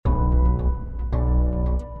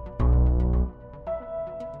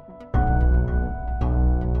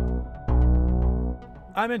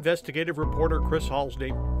I'm investigative reporter Chris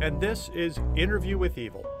Halsney, and this is Interview with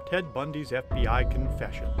Evil, Ted Bundy's FBI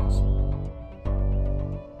Confessions.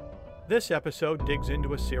 This episode digs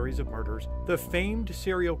into a series of murders the famed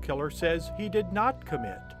serial killer says he did not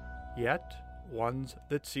commit, yet ones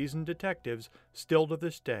that seasoned detectives still to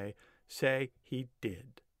this day say he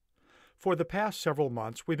did. For the past several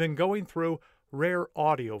months, we've been going through rare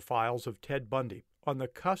audio files of Ted Bundy, on the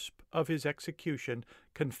cusp of his execution,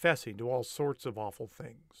 confessing to all sorts of awful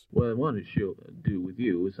things. What I wanted to do with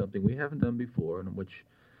you is something we haven't done before, and which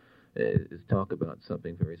is talk about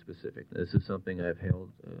something very specific. This is something I've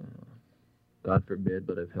held, God forbid,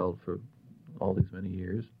 but I've held for all these many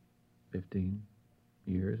years, 15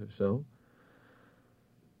 years or so.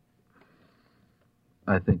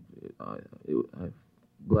 I think I'm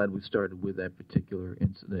glad we started with that particular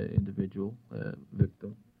individual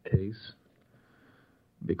victim case,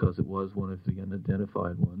 because it was one of the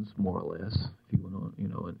unidentified ones, more or less. If you went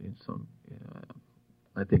on, in some,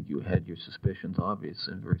 I think you had your suspicions, obvious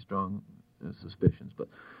and very strong suspicions. But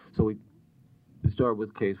so we start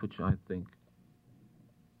with a case which I think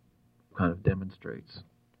kind of demonstrates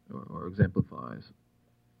or exemplifies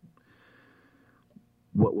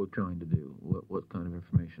what we're trying to do, what kind of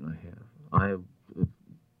information I have. I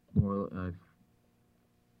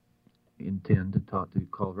intend to talk to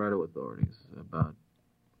Colorado authorities about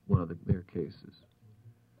one of their cases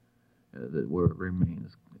that where it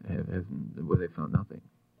remains, where they found nothing,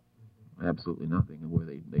 absolutely nothing, and where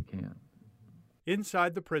they can.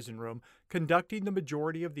 Inside the prison room, conducting the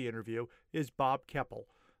majority of the interview, is Bob Keppel,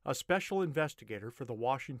 a special investigator for the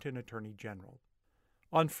Washington Attorney General.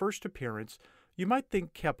 On first appearance, you might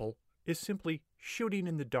think Keppel is simply shooting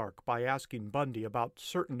in the dark by asking Bundy about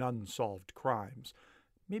certain unsolved crimes.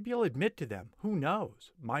 Maybe he'll admit to them. Who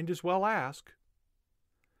knows? Might as well ask.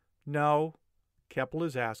 No, Keppel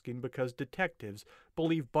is asking because detectives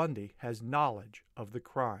believe Bundy has knowledge of the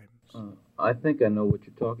crimes. I think I know what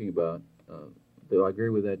you're talking about, though I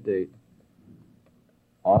agree with that date.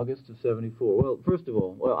 August of '74. Well, first of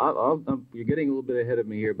all, you're getting a little bit ahead of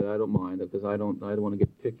me here, but I don't mind, because I don't want to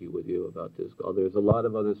get picky with you about this. There's a lot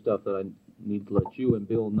of other stuff that I need to let you and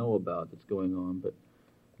Bill know about that's going on, but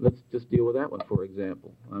let's just deal with that one, for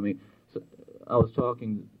example. I was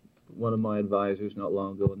talking one of my advisors not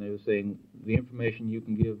long ago, and they were saying the information you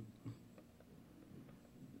can give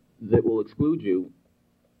that will exclude you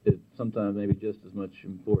is sometimes maybe just as much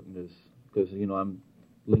important as, because I'm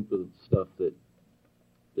linked with stuff that's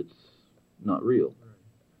not real.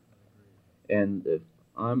 And if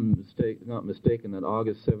I'm not mistaken, that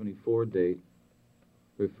August '74 date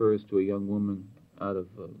refers to a young woman out of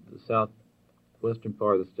the southwestern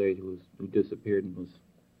part of the state who disappeared and was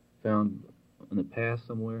found in the past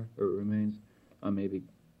somewhere, or it remains. I may be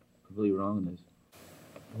completely wrong in this.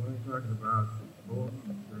 What are you talking about? There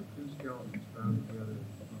are two skeletons found together in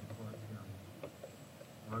Clark County.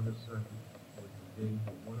 August 2nd was the date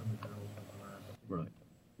that one of the girls was last seen. Right.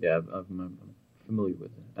 Yeah, I'm familiar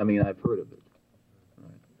with it. I've heard of it.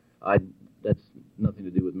 Right. That's nothing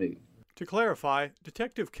to do with me. To clarify,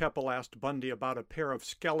 Detective Keppel asked Bundy about a pair of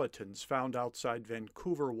skeletons found outside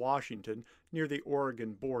Vancouver, Washington, near the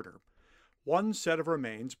Oregon border. One set of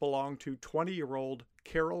remains belonged to 20-year-old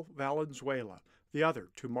Carol Valenzuela, the other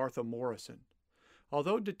to Martha Morrison.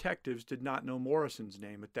 Although detectives did not know Morrison's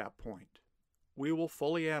name at that point. We will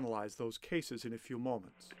fully analyze those cases in a few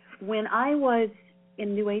moments. When I was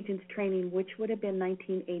in New Agents training, which would have been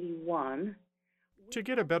 1981... To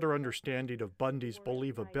get a better understanding of Bundy's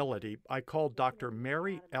believability, I called Dr.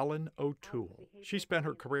 Mary Ellen O'Toole. She spent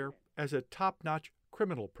her career as a top-notch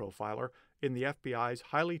criminal profiler in the FBI's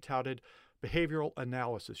highly touted Behavioral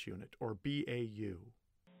Analysis Unit, or BAU.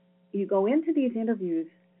 You go into these interviews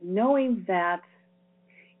knowing that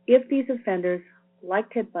if these offenders, like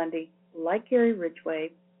Ted Bundy, like Gary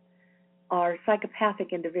Ridgway, are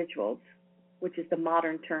psychopathic individuals, which is the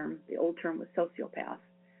modern term, the old term was sociopath,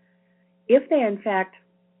 if they in fact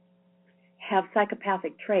have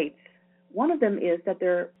psychopathic traits, one of them is that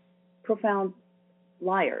they're profound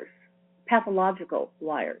liars, pathological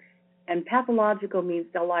liars. And pathological means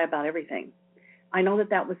they'll lie about everything. I know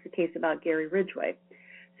that was the case about Gary Ridgway.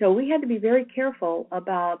 So we had to be very careful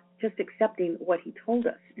about just accepting what he told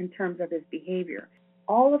us in terms of his behavior.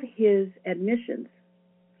 All of his admissions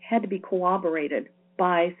had to be corroborated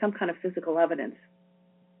by some kind of physical evidence.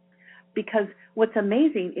 Because what's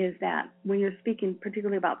amazing is that when you're speaking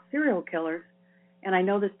particularly about serial killers, and I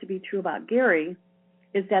know this to be true about Gary,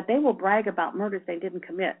 is that they will brag about murders they didn't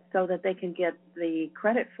commit so that they can get the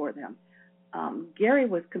credit for them. Gary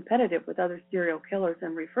was competitive with other serial killers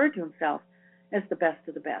and referred to himself as the best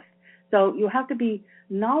of the best. So you have to be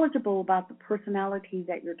knowledgeable about the personality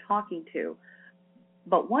that you're talking to.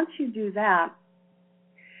 But once you do that,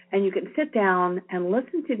 and you can sit down and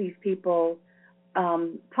listen to these people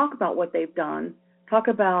talk about what they've done, talk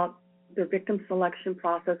about their victim selection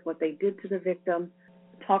process, what they did to the victim,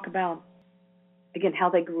 talk about, again, how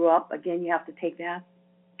they grew up. Again, you have to take that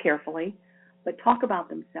carefully, but talk about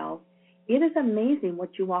themselves. It is amazing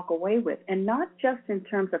what you walk away with, and not just in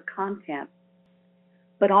terms of content,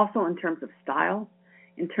 but also in terms of style,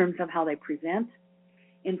 in terms of how they present,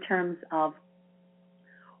 in terms of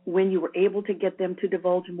when you were able to get them to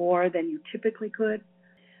divulge more than you typically could.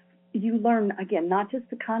 You learn, again, not just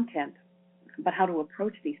the content, but how to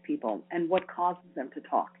approach these people and what causes them to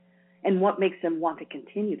talk and what makes them want to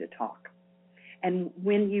continue to talk. And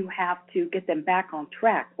when you have to get them back on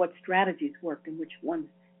track, what strategies worked and which ones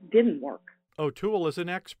didn't work. O'Toole is an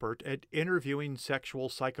expert at interviewing sexual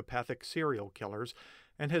psychopathic serial killers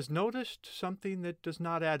and has noticed something that does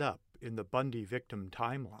not add up in the Bundy victim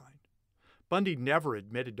timeline. Bundy never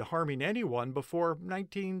admitted to harming anyone before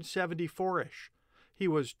 1974-ish. He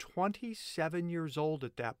was 27 years old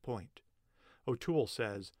at that point. O'Toole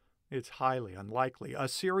says it's highly unlikely a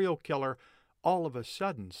serial killer all of a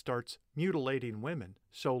sudden starts mutilating women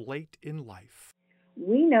so late in life.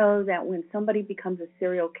 We know that when somebody becomes a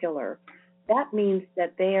serial killer, that means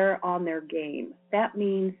that they're on their game. That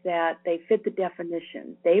means that they fit the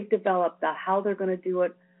definition. They've developed how they're going to do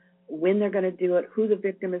it, when they're going to do it, who the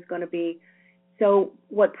victim is going to be. So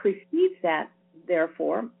what precedes that,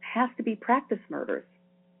 therefore, has to be practice murders.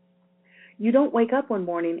 You don't wake up one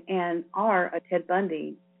morning and are a Ted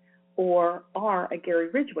Bundy or are a Gary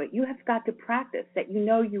Ridgway. You have got to practice that. You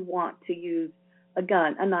know you want to use a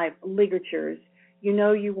gun, a knife, ligatures. You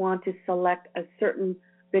know you want to select a certain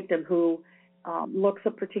victim who looks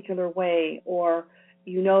a particular way, or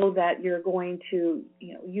you know that you're going to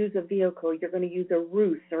use a vehicle, you're going to use a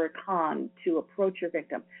ruse or a con to approach your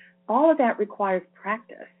victim. All of that requires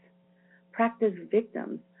practice. Practice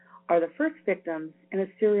victims are the first victims in a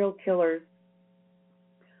serial killer's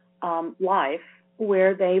life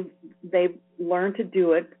where they've learned to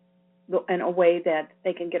do it in a way that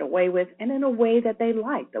they can get away with and in a way that they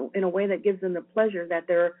like, in a way that gives them the pleasure that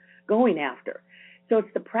they're going after. So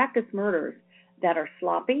it's the practice murders that are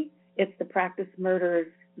sloppy. It's the practice murders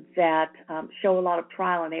that show a lot of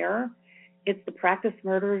trial and error. It's the practice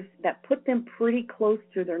murders that put them pretty close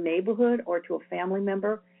to their neighborhood or to a family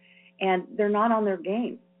member, and they're not on their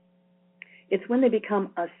game. It's when they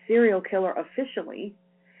become a serial killer officially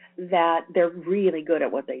that they're really good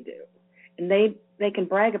at what they do. And they can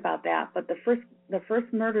brag about that, but the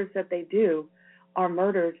first murders that they do are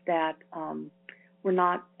murders that were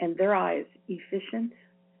not, in their eyes, efficient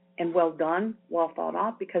and well done, well thought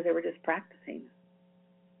out, because they were just practicing.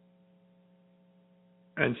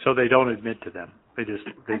 And so they don't admit to them. They just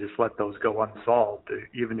let those go unsolved,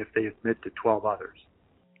 even if they admit to 12 others.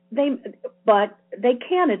 But they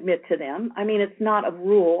can admit to them. I mean, it's not a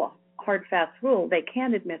rule, hard, fast rule. They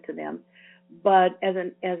can admit to them. But as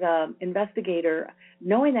an investigator,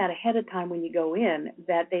 knowing that ahead of time when you go in,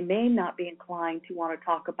 that they may not be inclined to want to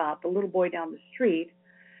talk about the little boy down the street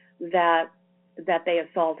that they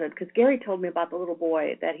assaulted. Because Gary told me about the little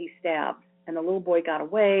boy that he stabbed, and the little boy got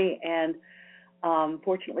away, and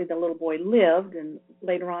fortunately the little boy lived. And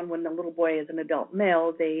later on, when the little boy is an adult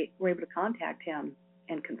male, they were able to contact him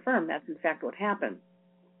and confirm that's in fact what happened.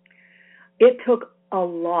 It took a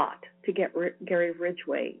lot to get Gary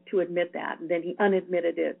Ridgway to admit that, and then he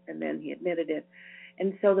unadmitted it, and then he admitted it.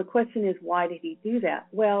 And so the question is, why did he do that?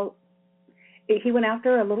 Well, he went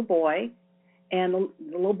after a little boy, and the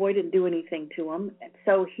little boy didn't do anything to him, and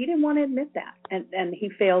so he didn't want to admit that, and he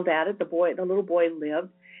failed at it. The little boy lived.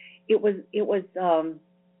 He was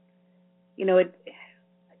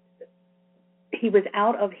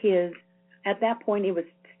out of his. At that point, it was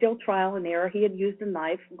still trial and error. He had used a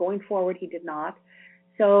knife. Going forward, he did not.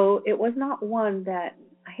 So it was not one that,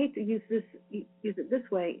 I hate to use it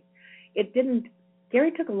this way. It didn't.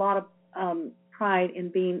 Gary took a lot of pride in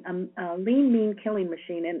being a lean, mean killing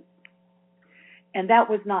machine, and that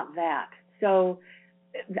was not that. So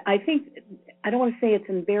I think, I don't want to say it's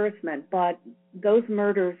embarrassment, but those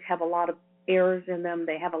murders have a lot of errors in them.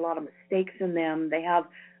 They have a lot of mistakes in them. They have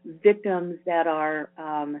victims that are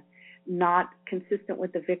not consistent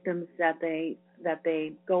with the victims that they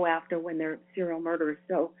go after when they're serial murderers.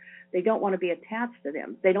 So they don't want to be attached to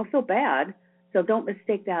them. They don't feel bad, so don't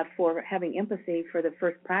mistake that for having empathy for the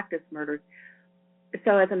first practice murders.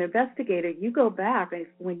 So as an investigator, you go back,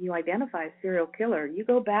 when you identify a serial killer, you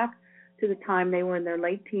go back to the time they were in their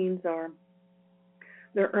late teens or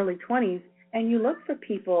their early 20s, and you look for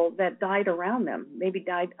people that died around them. Maybe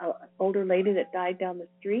died an older lady that died down the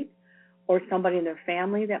street, or somebody in their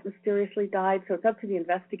family that mysteriously died. So it's up to the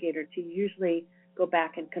investigator to usually go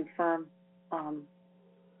back and confirm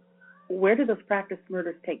where did those practice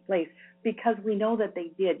murders take place, because we know that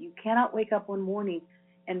they did. You cannot wake up one morning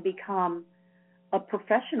and become a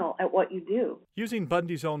professional at what you do. Using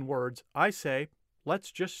Bundy's own words, I say,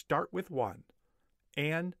 let's just start with one.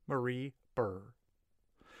 Anne Marie Burr.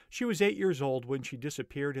 She was 8 years old when she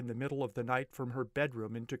disappeared in the middle of the night from her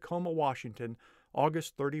bedroom in Tacoma, Washington,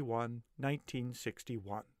 August 31,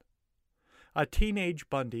 1961. A teenage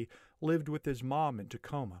Bundy lived with his mom in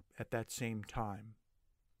Tacoma at that same time.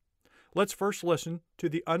 Let's first listen to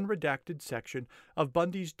the unredacted section of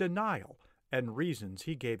Bundy's denial and reasons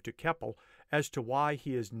he gave to Keppel as to why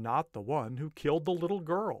he is not the one who killed the little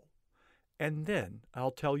girl. And then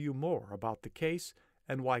I'll tell you more about the case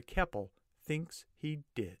and why Keppel thinks he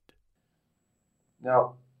did.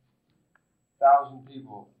 Now, 1,000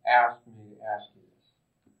 people asked me to ask you this.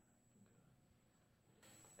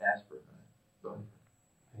 Ask for it. Go ahead.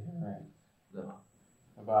 All right. No.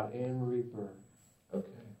 About Anne Marie Burr.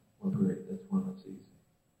 Okay. Well, great. That's one that's easy.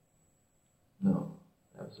 No,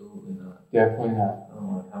 absolutely not. Definitely not.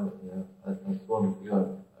 Oh, that's one you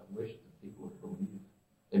know, I wish that people would believe.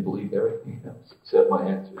 They believe everything else except my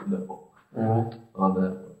answer is no. Really? On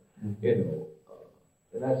that one. Mm-hmm. You know,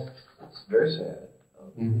 and it's very sad,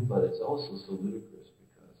 Mm-hmm. but it's also so ludicrous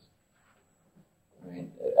because, I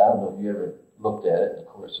mean, I don't know if you ever looked at it in the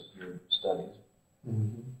course of your studies.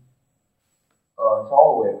 Mm-hmm. It's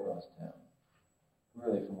all the way across town.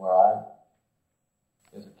 Really, from where I,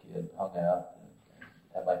 as a kid, hung out and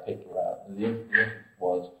had my paper route. The influence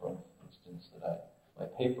was, for instance, that my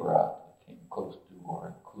paper route came close to or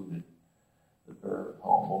included the Burr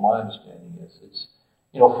home. Well, my understanding is it's,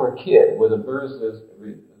 you know, for a kid, where the Burrs is,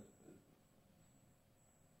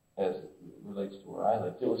 as it relates to where I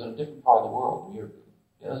lived, it was in a different part of the world.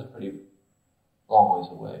 It was a pretty long ways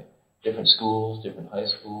away. Different schools, different high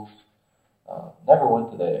schools. Never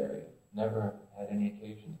went to that area. Never had any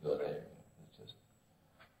occasion to go to that area. It's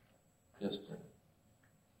just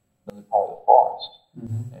another part of the forest.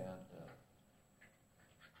 Mm-hmm. And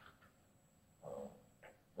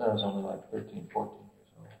I was only like 13, 14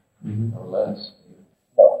 years old, Mm-hmm. or less. Even.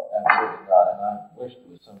 No, absolutely not. And I wished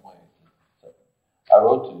there was some way. I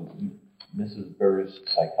wrote to Mrs. Burr's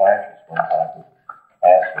psychiatrist one time to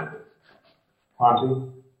ask her to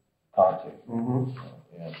contact her. Mm-hmm.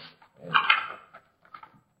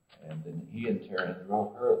 And then he in turn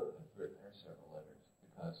wrote her several letters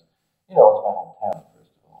because, you know, it's my hometown,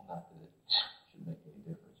 first of all. Not that it should make any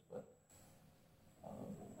difference, but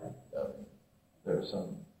there are some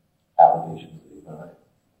allegations that even I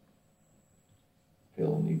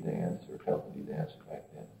felt the need to answer back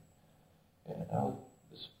then. And I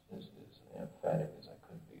was as emphatic as I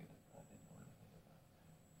could be. I didn't know anything about it.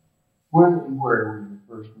 When and where were you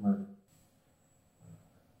first murdered?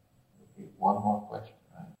 One more question,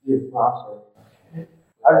 right? The process. Okay.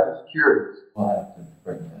 I was just curious. We'll have to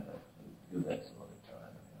bring that up and do that some other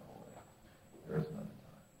time. There is another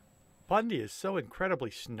time. Bundy is so incredibly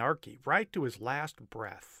snarky, right to his last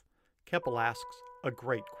breath. Keppel asks a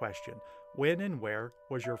great question. When and where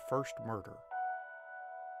was your first murder?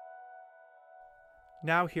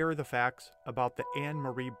 Now here are the facts about the Anne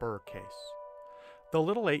Marie Burr case. The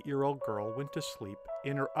little 8-year-old girl went to sleep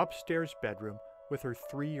in her upstairs bedroom with her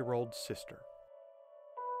 3-year-old sister.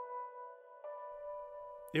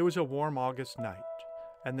 It was a warm August night,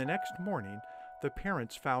 and the next morning, the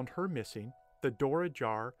parents found her missing, the door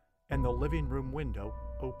ajar, and the living room window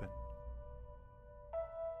open.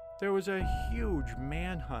 There was a huge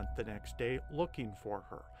manhunt the next day looking for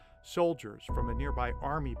her. Soldiers from a nearby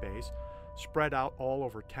army base spread out all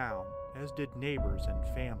over town, as did neighbors and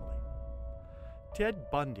family.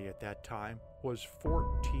 Ted Bundy at that time was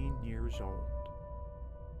 14 years old.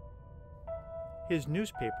 His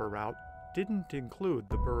newspaper route didn't include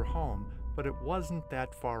the Burr home, but it wasn't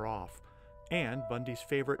that far off, and Bundy's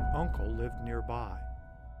favorite uncle lived nearby.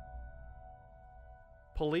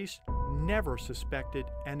 Police never suspected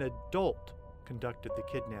an adult conducted the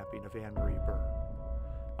kidnapping of Anne Marie Burr.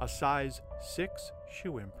 A size 6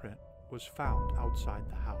 shoe imprint was found outside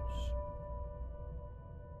the house.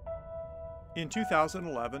 In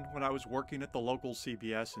 2011, when I was working at the local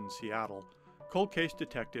CBS in Seattle, cold case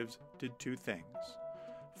detectives did two things.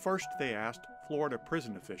 First, they asked Florida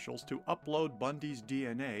prison officials to upload Bundy's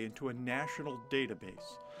DNA into a national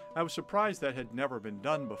database. I was surprised that had never been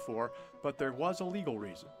done before, but there was a legal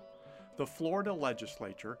reason. The Florida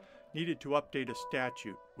legislature needed to update a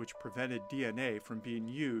statute which prevented DNA from being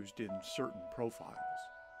used in certain profiles.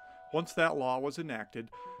 Once that law was enacted,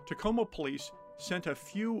 Tacoma police sent a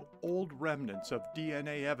few old remnants of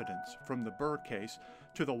DNA evidence from the Burr case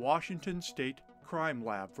to the Washington State Crime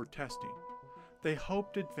Lab for testing. They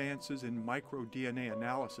hoped advances in micro-DNA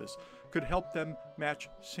analysis could help them match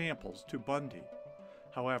samples to Bundy.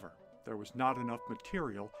 However, there was not enough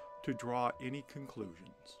material to draw any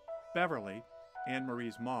conclusions. Beverly, Anne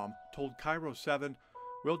Marie's mom, told KIRO 7,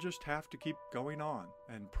 "We'll just have to keep going on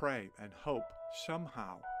and pray and hope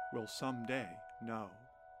somehow we'll someday know."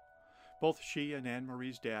 Both she and Anne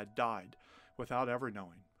Marie's dad died without ever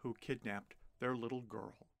knowing who kidnapped their little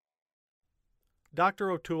girl.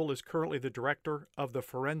 Dr. O'Toole is currently the director of the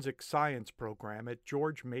Forensic Science program at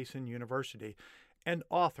George Mason University and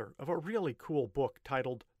author of a really cool book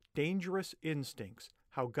titled Dangerous Instincts: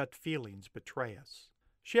 How Gut Feelings Betray Us.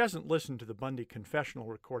 She hasn't listened to the Bundy confessional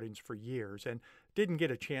recordings for years and didn't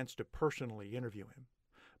get a chance to personally interview him.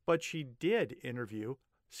 But she did interview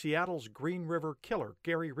Seattle's Green River Killer,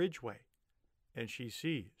 Gary Ridgway, and she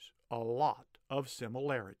sees a lot of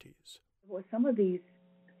similarities. With some of these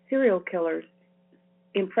serial killers,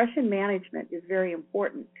 impression management is very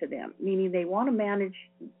important to them, meaning they want to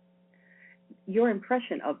manage your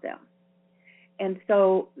impression of them. And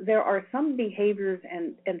so there are some behaviors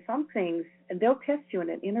and some things, and they'll test you in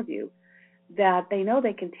an interview, that they know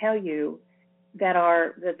they can tell you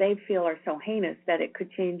that they feel are so heinous that it could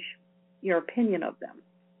change your opinion of them.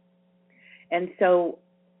 And so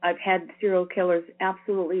I've had serial killers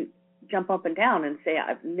absolutely jump up and down and say,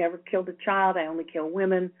 "I've never killed a child, I only kill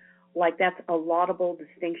women." Like, that's a laudable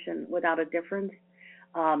distinction without a difference.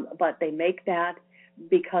 But they make that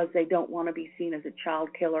because they don't want to be seen as a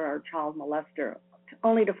child killer or a child molester,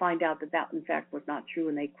 only to find out that that in fact was not true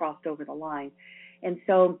and they crossed over the line. And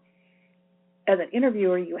so as an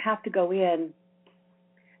interviewer, you have to go in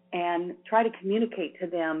and try to communicate to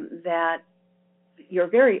them that you're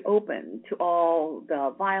very open to all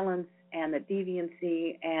the violence and the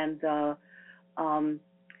deviancy and the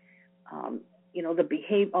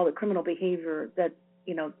all the criminal behavior that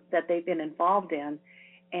that they've been involved in.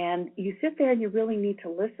 And you sit there and you really need to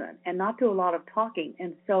listen and not do a lot of talking.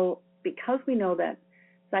 And so because we know that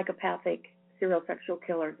psychopathic serial sexual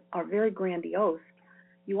killers are very grandiose,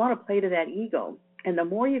 you want to play to that ego. And the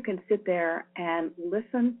more you can sit there and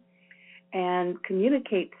listen and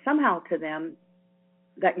communicate somehow to them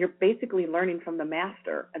that you're basically learning from the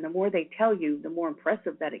master, and the more they tell you, the more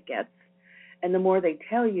impressive that it gets. And the more they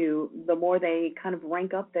tell you, the more they kind of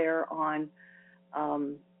rank up there on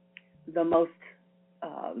the most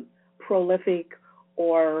prolific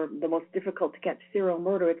or the most difficult to catch serial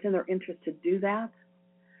murder. It's in their interest to do that.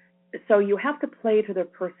 So you have to play to their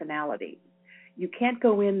personality. You can't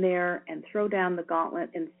go in there and throw down the gauntlet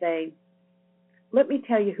and say, "Let me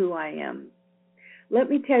tell you who I am. Let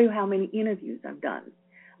me tell you how many interviews I've done.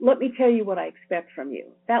 Let me tell you what I expect from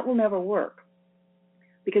you." That will never work,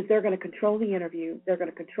 because they're going to control the interview. They're going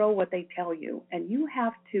to control what they tell you. And you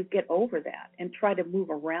have to get over that and try to move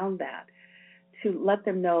around that to let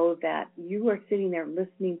them know that you are sitting there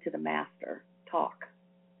listening to the master talk.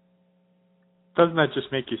 Doesn't that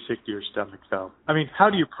just make you sick to your stomach, though? I mean, how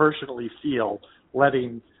do you personally feel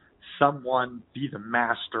letting someone be the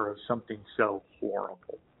master of something so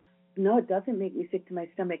horrible? No, it doesn't make me sick to my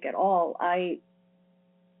stomach at all.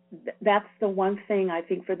 That's the one thing I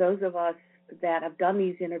think for those of us that have done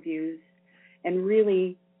these interviews and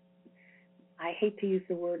really, I hate to use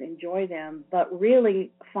the word enjoy them, but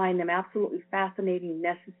really find them absolutely fascinating,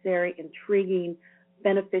 necessary, intriguing,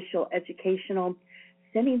 beneficial, educational.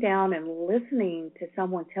 Sitting down and listening to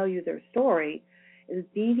someone tell you their story, as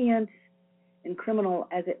deviant and criminal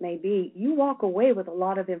as it may be, you walk away with a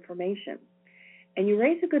lot of information. And you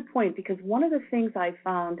raise a good point, because one of the things I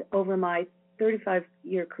found over my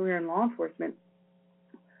 35-year career in law enforcement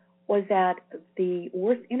was that the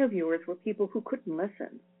worst interviewers were people who couldn't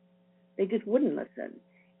listen. They just wouldn't listen.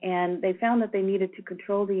 And they found that they needed to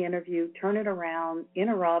control the interview, turn it around,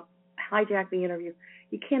 interrupt, hijack the interview.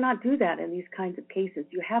 You cannot do that in these kinds of cases.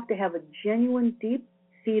 You have to have a genuine,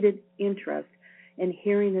 deep-seated interest in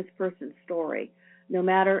hearing this person's story, no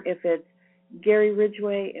matter if it's Gary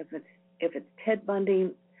Ridgway, if it's Ted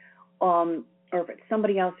Bundy, or if it's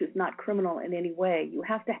somebody else who's not criminal in any way. You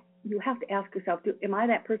have to ask yourself, am I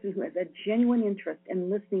that person who has a genuine interest in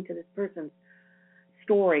listening to this person's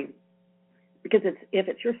story? Because if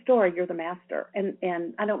it's your story, you're the master.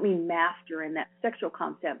 And I don't mean master in that sexual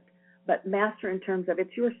concept, but master in terms of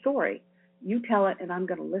it's your story. You tell it and I'm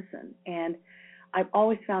going to listen. And I've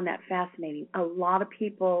always found that fascinating. A lot of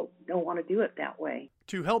people don't want to do it that way.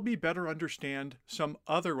 To help me better understand some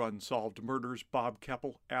other unsolved murders Bob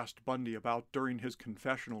Keppel asked Bundy about during his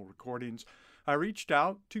confessional recordings, I reached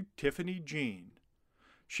out to Tiffany Jean.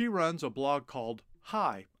 She runs a blog called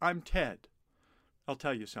Hi, I'm Ted. I'll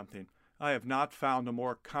tell you something. I have not found a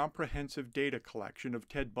more comprehensive data collection of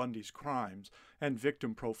Ted Bundy's crimes and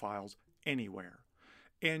victim profiles anywhere.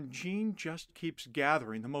 And Jean just keeps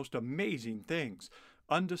gathering the most amazing things,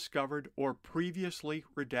 undiscovered or previously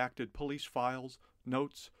redacted police files,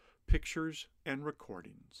 notes, pictures, and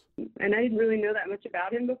recordings. And I didn't really know that much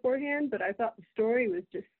about him beforehand, but I thought the story was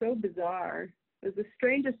just so bizarre. It was the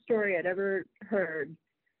strangest story I'd ever heard.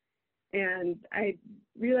 And I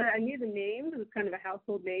realized I knew the name. It was kind of a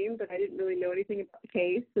household name, but I didn't really know anything about the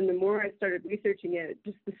case. And the more I started researching it,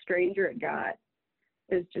 just the stranger it got.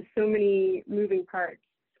 There's just so many moving parts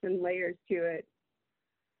and layers to it.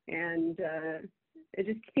 And it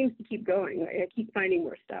just seems to keep going. I keep finding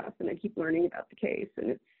more stuff, and I keep learning about the case.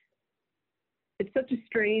 And it's such a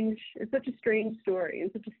strange story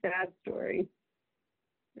and such a sad story.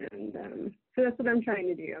 And so that's what I'm trying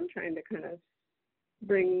to do. I'm trying to kind of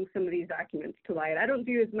bring some of these documents to light. I don't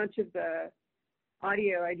do as much of the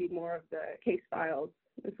audio. I do more of the case files.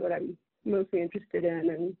 That's what I'm mostly interested in,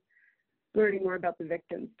 and learning more about the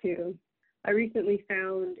victims too. I recently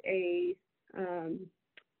found a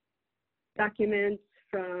document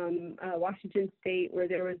from Washington State where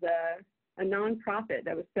there was a nonprofit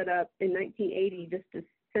that was set up in 1980 just to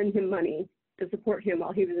send him money to support him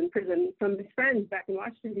while he was in prison from his friends back in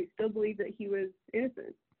Washington who still believed that he was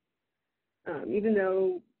innocent. Even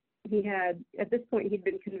though he had, at this point, he'd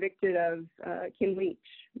been convicted of Kim Leach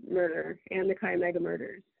murder and the Chi Omega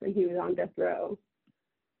murders, and he was on death row.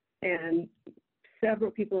 And several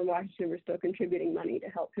people in Washington were still contributing money to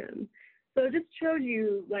help him. So it just shows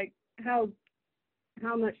you, like, how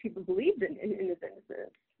much people believed in his innocence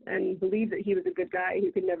and believed that he was a good guy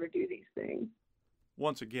who could never do these things.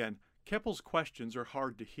 Once again, Keppel's questions are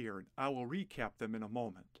hard to hear, and I will recap them in a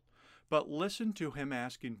moment. But listen to him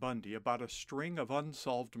asking Bundy about a string of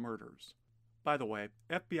unsolved murders. By the way,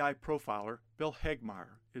 FBI profiler Bill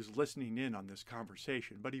Hegmeyer is listening in on this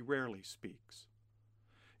conversation, but he rarely speaks.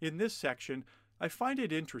 In this section, I find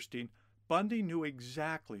it interesting Bundy knew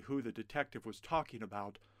exactly who the detective was talking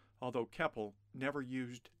about, although Keppel never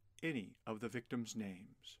used any of the victims'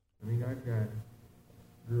 names. I mean, I've got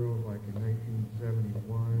girls like in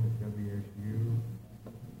 1971 at WSU.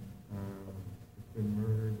 It's been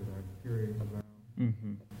murdered that I'm curious about.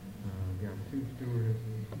 Mm-hmm. Got two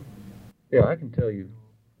stewardesses. Yeah, I can tell you.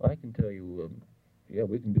 Yeah,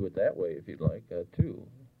 we can do it that way if you'd like, too.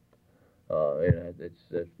 And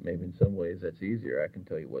it's maybe in some ways that's easier. I can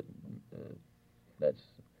tell you what that's,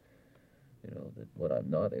 what I'm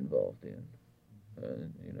not involved in.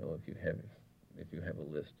 If you have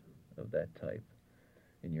a list of that type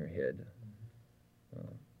in your head.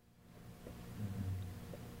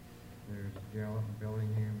 There's a gal up in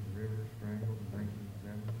Bellingham's River strangled in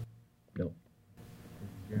 1970. No.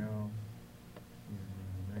 There's a gal in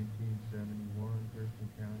 1971, Thurston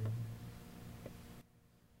County.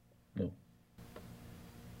 No.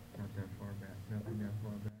 Not that far back. Nothing that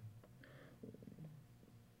far back.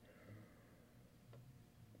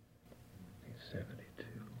 1972.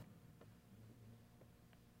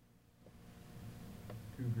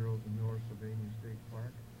 Two girls in North Sylvania State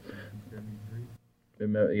Park, 1973.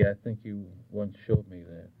 Remember, yeah, I think you once showed me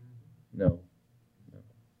that. No.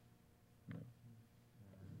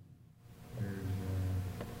 There's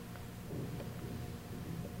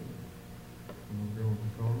a girl in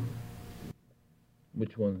Tacoma.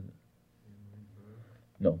 Which one?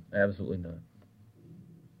 No, absolutely not.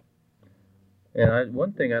 And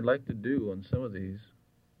one thing I'd like to do on some of these,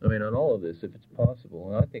 on all of this, if it's possible,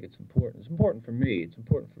 and I think it's important. It's important for me. It's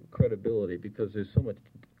important for credibility because there's so much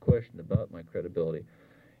question about my credibility.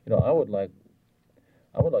 I would like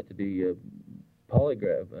to be a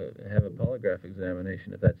polygraph, have a polygraph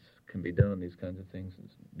examination if that can be done on these kinds of things.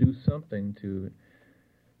 Do something to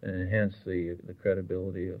enhance the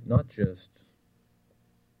credibility of not just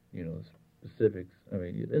specifics. Of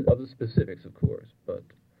the specifics, of course, but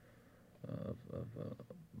of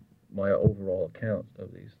my overall account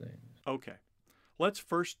of these things. Okay, let's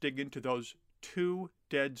first dig into those two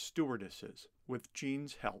dead stewardesses with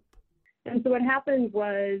Jean's help. And so what happened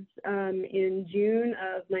was in June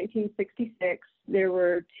of 1966, there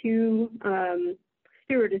were two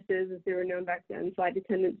stewardesses, as they were known back then, flight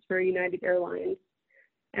attendants for United Airlines.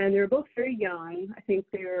 And they were both very young. I think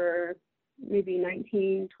they were maybe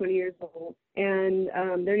 19, 20 years old. And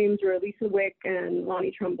their names were Lisa Wick and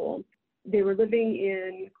Lonnie Trumbull. They were living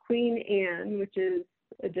in Queen Anne, which is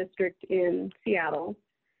a district in Seattle.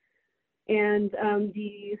 And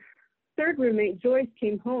the third roommate, Joyce,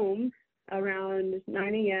 came home around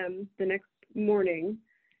 9 a.m. the next morning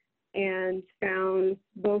and found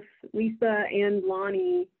both Lisa and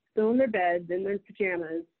Lonnie still in their beds in their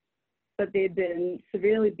pajamas, but they had been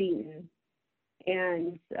severely beaten,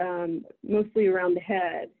 and mostly around the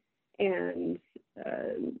head, and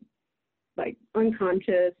like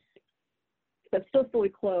unconscious, but still fully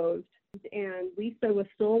clothed. And Lisa was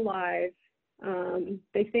still alive.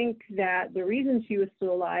 They think that the reason she was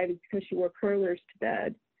still alive is because she wore curlers to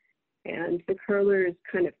bed, and the curlers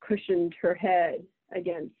kind of cushioned her head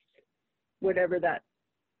against whatever that,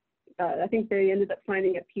 I think they ended up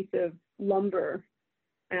finding a piece of lumber,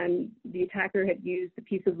 and the attacker had used a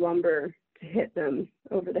piece of lumber to hit them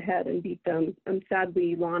over the head and beat them. And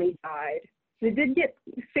sadly, Lonnie died. They did get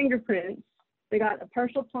fingerprints. They got a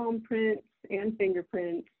partial palm print and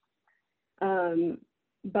fingerprints.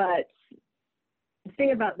 But the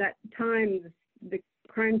thing about that time, the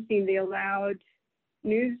crime scene, they allowed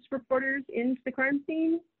news reporters into the crime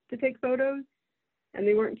scene to take photos, and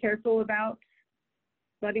they weren't careful about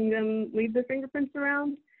letting them leave their fingerprints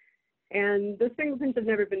around. And those fingerprints have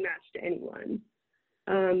never been matched to anyone.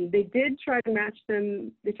 They did try to match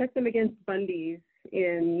them. They checked them against Bundy's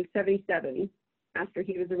in '77 after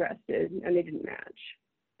he was arrested, and they didn't match.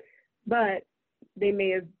 But they may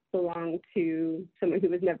have belonged to someone who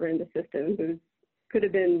was never in the system, who could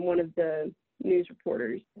have been one of the news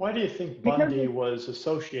reporters. Why do you think Bundy was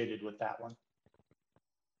associated with that one?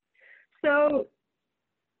 So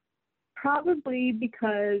probably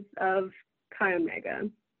because of Chi Omega,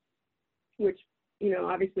 which,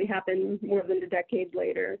 obviously happened more than a decade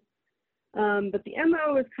later. But the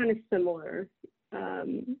MO is kind of similar.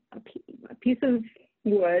 A piece of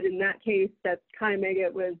wood, in that case, that's Chi Omega,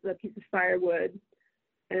 it was a piece of firewood.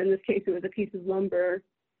 And in this case, it was a piece of lumber.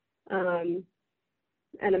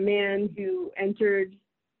 And a man who entered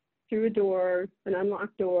through a door, an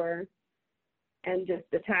unlocked door, and just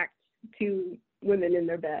attacked two women in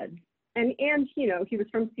their bed. And he was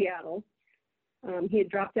from Seattle. He had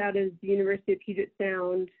dropped out of the University of Puget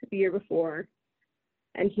Sound the year before,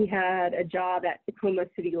 and he had a job at Tacoma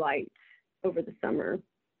City Light over the summer.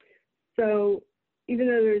 So even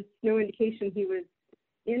though there's no indication he was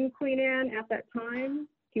in Queen Anne at that time,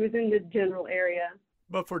 he was in the general area.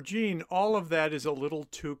 But for Jean, all of that is a little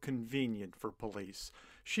too convenient for police.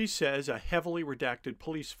 She says a heavily redacted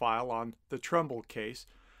police file on the Trumbull case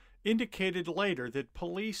indicated later that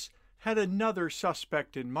police had another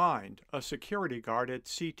suspect in mind, a security guard at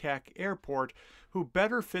SeaTac Airport who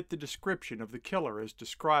better fit the description of the killer as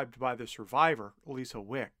described by the survivor, Lisa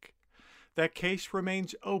Wick. That case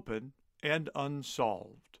remains open and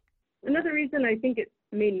unsolved. Another reason I think it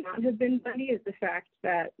may not have been Bundy is the fact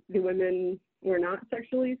that the women were not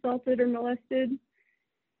sexually assaulted or molested,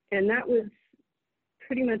 and that was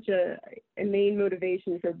pretty much a main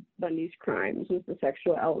motivation for Bundy's crimes, was the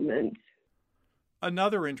sexual element.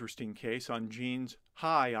 Another interesting case on Jean's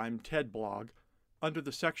Hi, I'm Ted blog, under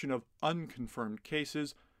the section of unconfirmed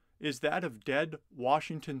cases, is that of dead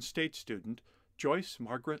Washington State student Joyce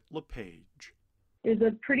Margaret LePage. Is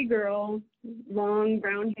a pretty girl, long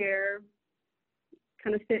brown hair,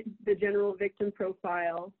 kind of fit the general victim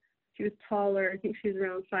profile. She was taller. I think she was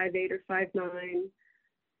around 5'8" or 5'9".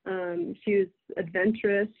 She was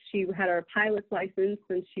adventurous. She had her pilot's license,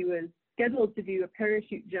 and she was scheduled to do a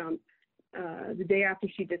parachute jump. The day after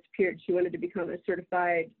she disappeared, she wanted to become a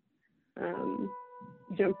certified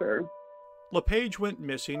jumper. LePage went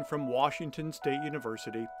missing from Washington State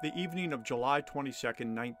University the evening of July 22,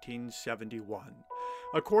 1971.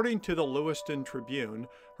 According to the Lewiston Tribune,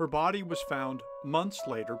 her body was found months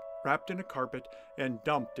later, wrapped in a carpet and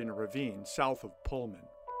dumped in a ravine south of Pullman.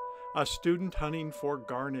 A student hunting for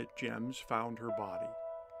garnet gems found her body.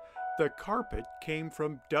 The carpet came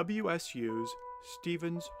from WSU's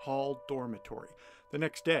Stevens Hall dormitory. The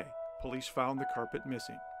next day, police found the carpet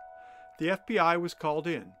missing. The FBI was called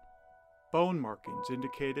in. Bone markings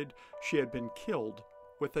indicated she had been killed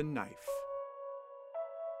with a knife.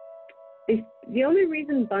 The only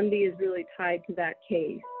reason Bundy is really tied to that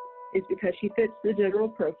case is because she fits the general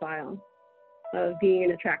profile of being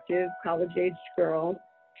an attractive college-aged girl.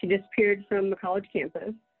 She disappeared from the college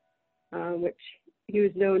campus, which he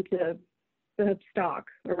was known to stalk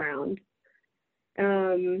around.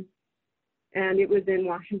 And it was in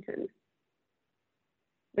Washington.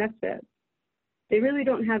 That's it. They really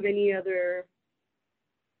don't have any other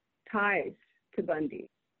ties to Bundy.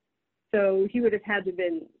 So he would have had to have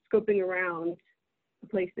been scoping around a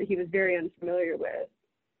place that he was very unfamiliar with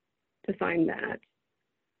to find that.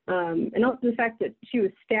 And also the fact that she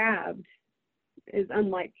was stabbed is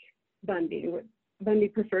unlike Bundy. What Bundy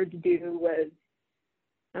preferred to do was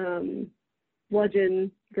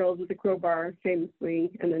bludgeon girls with a crowbar,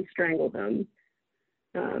 famously, and then strangle them.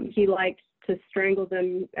 He liked to strangle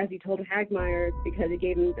them, as he told Hagmeyer, because it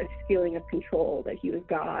gave him this feeling of control, that he was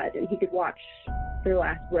God, and he could watch their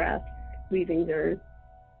last breath leaving their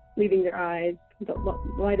eyes, the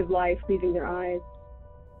light of life leaving their eyes.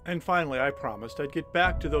 And finally, I promised I'd get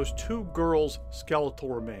back to those two girls' skeletal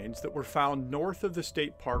remains that were found north of the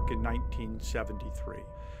state park in 1973.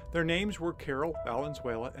 Their names were Carol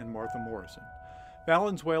Valenzuela and Martha Morrison.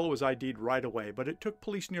 Valenzuela was ID'd right away, but it took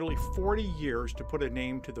police nearly 40 years to put a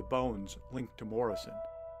name to the bones linked to Morrison.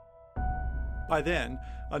 By then,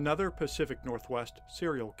 another Pacific Northwest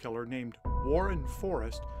serial killer named Warren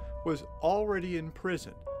Forrest was already in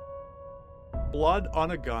prison. Blood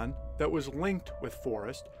on a gun that was linked with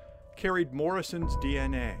Forrest carried Morrison's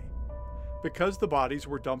DNA. Because the bodies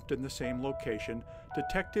were dumped in the same location,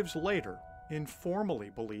 detectives later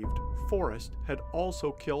informally believed Forrest had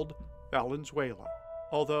also killed Valenzuela,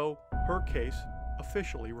 although her case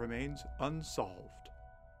officially remains unsolved.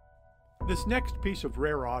 This next piece of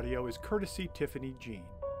rare audio is courtesy Tiffany Jean.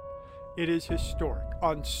 It is historic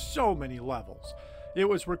on so many levels. It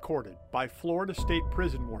was recorded by Florida State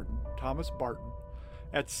Prison Warden Thomas Barton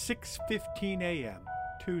at 6:15 a.m.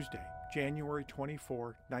 Tuesday, January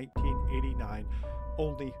 24, 1989,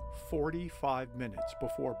 only 45 minutes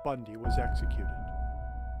before Bundy was executed.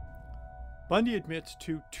 Bundy admits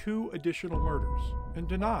to 2 additional murders and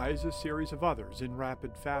denies a series of others in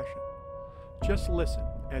rapid fashion. Just listen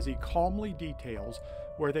as he calmly details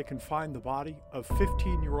where they can find the body of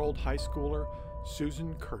 15-year-old high schooler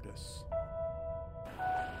Susan Curtis.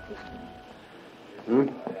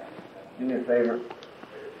 Do me a favor.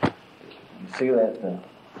 You see that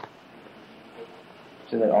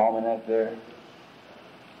almanac there?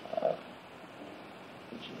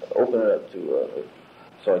 Open it up to,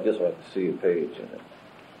 so I just want to see a page in it.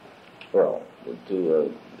 Well,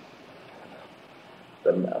 to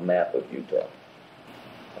a map of Utah.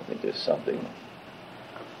 I think there's something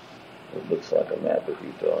that looks like a map of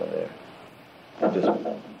Utah in there. I just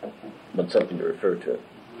want something to refer to.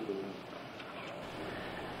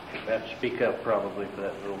 You have to speak up probably for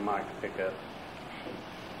that little mic to pick up.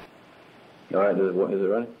 All right, is it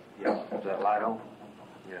running? Yeah. Is that light on?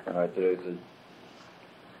 Yeah. All right, today's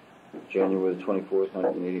January the 24th,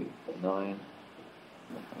 1989.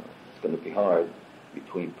 It's going to be hard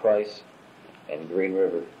between Price and Green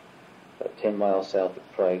River, about 10 miles south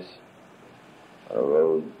of Price, on a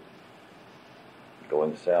road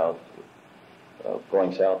going south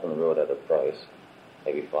on the road out of Price,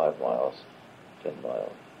 maybe 5 miles, 10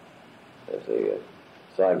 miles. There's a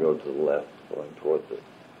side road to the left going toward the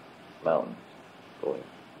mountains, going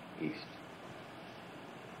east.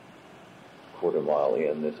 Quarter mile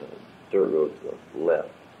in, there's a dirt road to the left.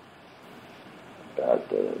 About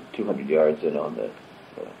 200 yards in on the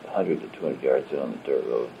 100 to 200 yards in on the dirt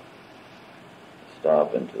road.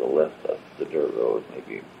 Stop, and to the left of the dirt road,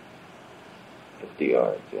 maybe 50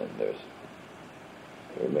 yards in, there's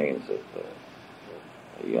the remains of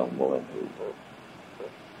a young woman who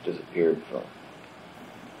disappeared from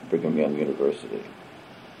Brigham Young University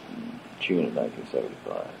in June of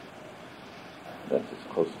 1975. That's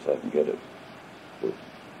as close as I can get it with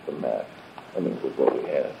the map. I mean, with what we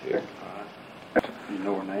have here. You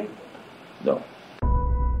know her name? No.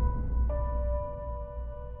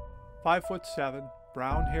 5'7",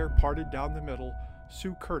 brown hair parted down the middle,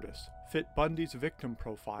 Sue Curtis fit Bundy's victim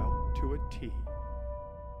profile to a T.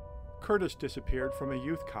 Curtis disappeared from a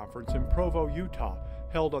youth conference in Provo, Utah,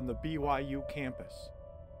 held on the BYU campus.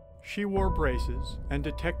 She wore braces, and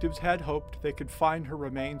detectives had hoped they could find her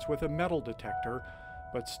remains with a metal detector,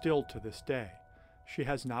 but still to this day, she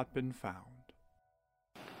has not been found.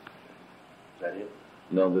 Is that it?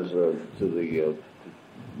 No, there's to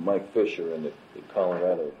Mike Fisher in the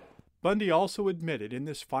Colorado. Bundy also admitted in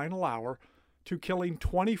this final hour to killing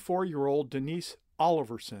 24-year-old Denise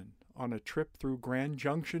Oliverson on a trip through Grand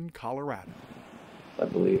Junction, Colorado. I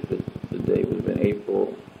believe that the date would have been April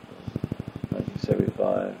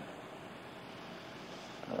 1975.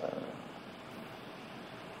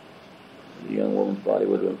 The young woman's body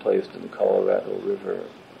would have been placed in the Colorado River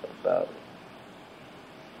about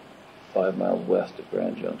 5 miles west of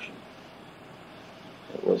Grand Junction.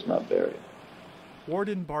 It was not buried.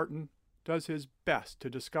 Warden Barton does his best to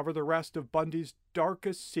discover the rest of Bundy's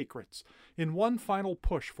darkest secrets in one final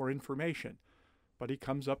push for information, but he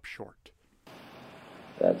comes up short.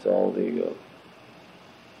 That's all the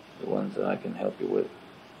ones that I can help you with.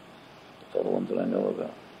 That's all the ones that I know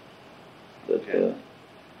about. But there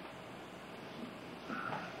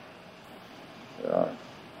are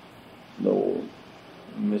no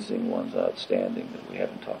missing ones outstanding that we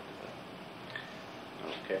haven't talked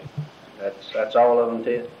about. Okay. That's all of them,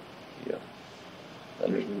 Ted? Yeah.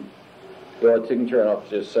 Go ahead, take and turn off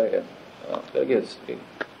for just a second. Gotta get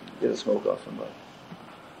the smoke off somebody.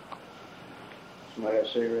 Somebody have a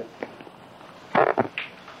cigarette?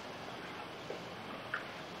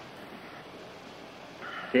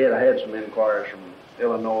 Ted, I had some inquiries from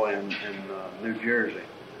Illinois and New Jersey.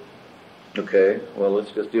 Okay, well,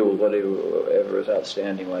 let's just deal with whatever is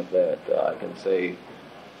outstanding like that. I can say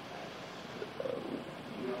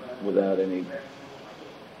without any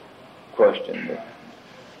question that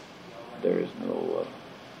there is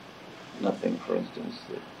nothing, for instance,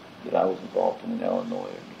 that I was involved in Illinois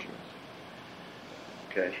or New Jersey.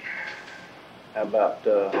 Okay. How about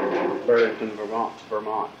Burlington,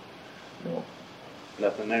 Vermont? No.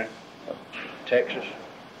 Nothing there? No. Texas?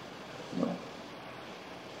 No.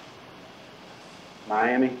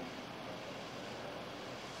 Miami?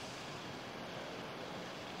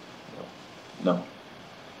 No.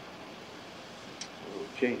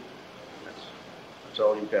 Okay. That's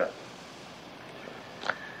all you got.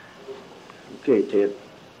 Okay, Ted.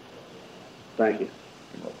 Thank you.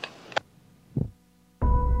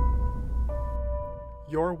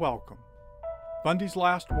 You're welcome. Bundy's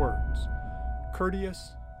last words: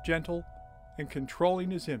 courteous, gentle, and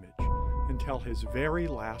controlling his image until his very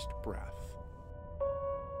last breath.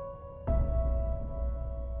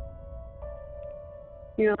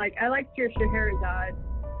 You know, like I liked your Scheherazade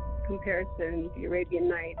comparison, the Arabian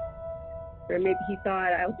Nights, where maybe he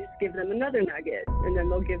thought, I'll just give them another nugget, and then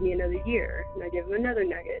they'll give me another year, and I give him another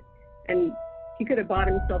nugget, and he could have bought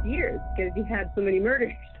himself years because he had so many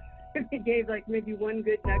murders. If he gave like maybe one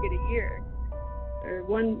good nugget a year, or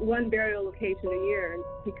one burial location a year, and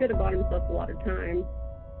he could have bought himself a lot of time.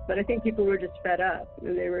 But I think people were just fed up,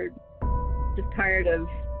 and they were just tired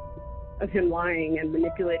of him lying and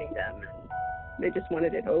manipulating them, and they just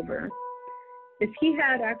wanted it over. If he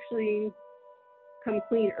had actually come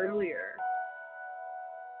clean earlier,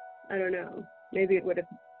 I don't know, maybe it would have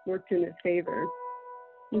worked in his favor.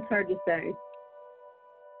 It's hard to say.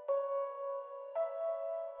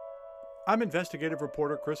 I'm investigative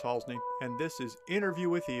reporter Chris Halsney, and this is Interview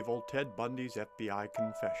with Evil, Ted Bundy's FBI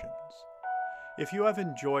Confessions. If you have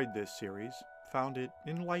enjoyed this series, found it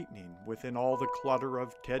enlightening within all the clutter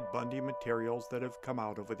of Ted Bundy materials that have come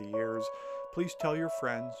out over the years, please tell your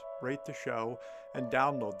friends, rate the show, and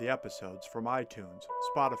download the episodes from iTunes,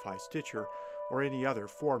 Spotify, Stitcher, or any other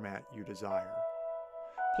format you desire.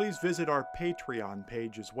 Please visit our Patreon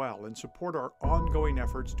page as well and support our ongoing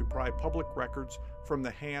efforts to pry public records from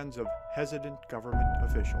the hands of hesitant government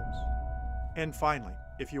officials. And finally,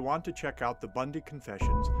 if you want to check out the Bundy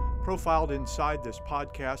Confessions profiled inside this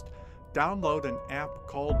podcast, download an app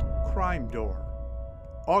called Crime Door.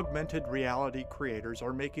 Augmented reality creators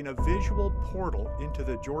are making a visual portal into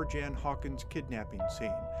the Georgianne Hawkins kidnapping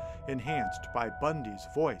scene, enhanced by Bundy's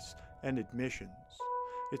voice and admissions.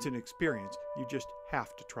 It's an experience you just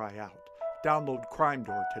have to try out. Download Crime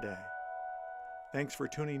Door today. Thanks for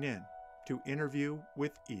tuning in to Interview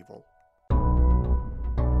with Evil.